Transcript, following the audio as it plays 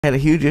had a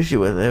huge issue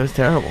with it. It was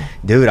terrible.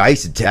 Dude, I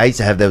used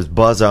to have those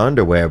buzzer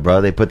underwear, bro.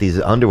 They put these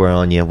underwear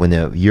on you. When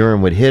the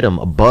urine would hit them,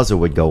 a buzzer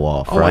would go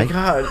off, right? Oh,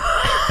 my God.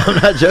 I'm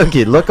not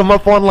joking. Look them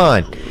up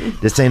online.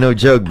 This ain't no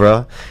joke,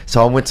 bro.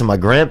 So I went to my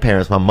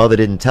grandparents. My mother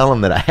didn't tell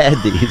them that I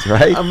had these,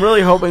 right? I'm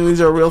really hoping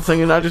these are a real thing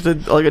and not just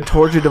like a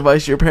torture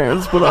device your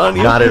parents put on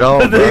you. Not at all,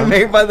 that they bro.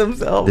 made by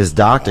themselves. This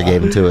doctor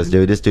gave them to us,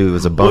 dude. This dude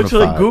was a bona What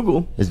should I fide.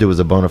 Google? This dude was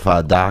a bona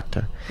fide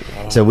doctor.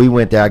 So we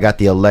went there. I got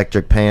the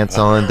electric pants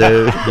on,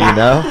 dude. You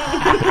know?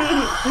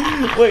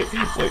 Wait,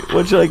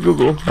 what should I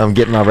Google? I'm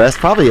getting my rest.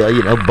 Probably,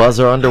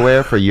 buzzer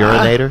underwear for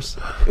urinators.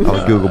 I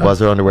would Google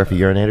buzzer underwear for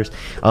urinators.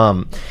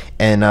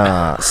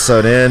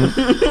 So then,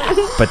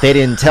 but they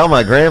didn't tell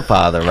my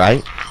grandfather,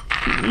 right?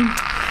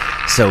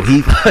 So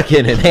he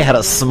fucking, and they had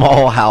a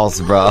small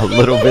house, bro, a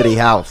little bitty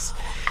house.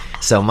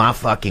 So my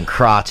fucking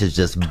crotch is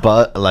just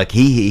like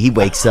he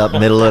wakes up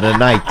middle of the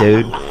night,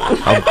 dude.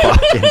 I'm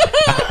fucking.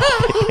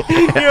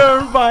 You're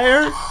on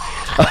fire?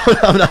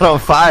 I'm not on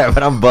fire,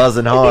 but I'm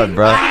buzzing hard,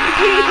 bro.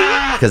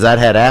 Because I'd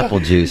had apple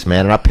juice,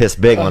 man, and I piss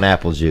big on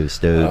apple juice,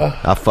 dude.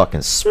 I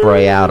fucking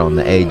spray out on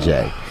the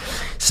AJ.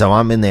 So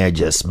I'm in there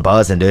just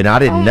buzzing, dude. And I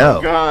didn't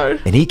know.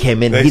 God. And he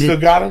came in. They still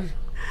got him?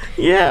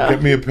 Yeah.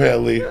 Get me a pair,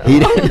 Lee. He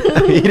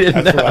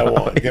didn't That's know. what I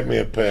want. Get me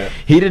a pair.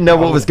 He didn't know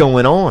what was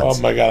going on. Oh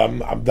my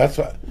God! That's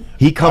what.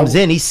 He comes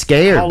in. He's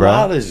scared, How bro.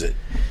 loud is it?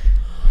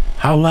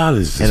 How loud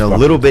is this? In a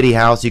little bitty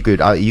house, you could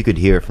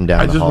hear it from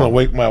down I the just hall. want to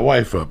wake my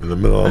wife up in the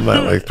middle of the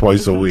night, like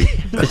twice a week.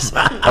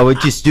 I would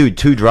just do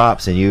 2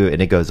 drops and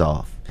it goes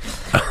off.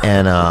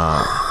 And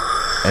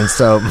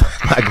so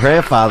my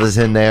grandfather's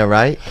in there,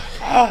 right?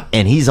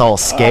 And he's all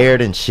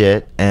scared and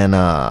shit. And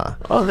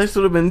Oh, this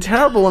would have been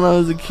terrible when I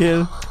was a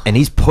kid. and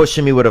he's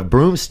pushing me with a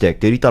broomstick,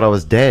 dude. He thought I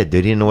was dead,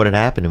 dude. He didn't know what had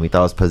happened to me. He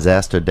thought I was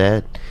possessed or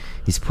dead.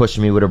 He's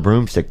pushing me with a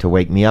broomstick to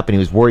wake me up, and he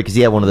was worried because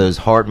he had one of those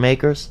heart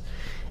makers,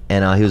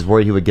 and he was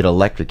worried he would get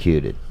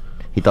electrocuted.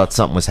 He thought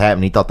something was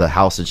happening. He thought the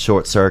house had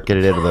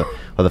short-circuited it, or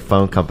the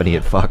phone company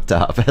had fucked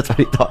up. That's what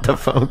he thought. The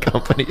phone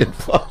company had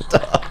fucked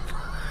up.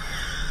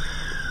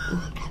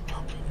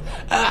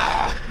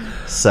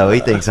 So he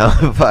thinks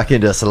I'm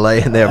fucking just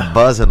laying there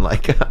buzzing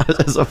like I was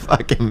just a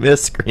fucking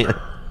miscreant.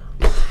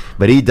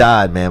 But he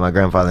died, man. My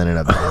grandfather ended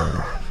up dying.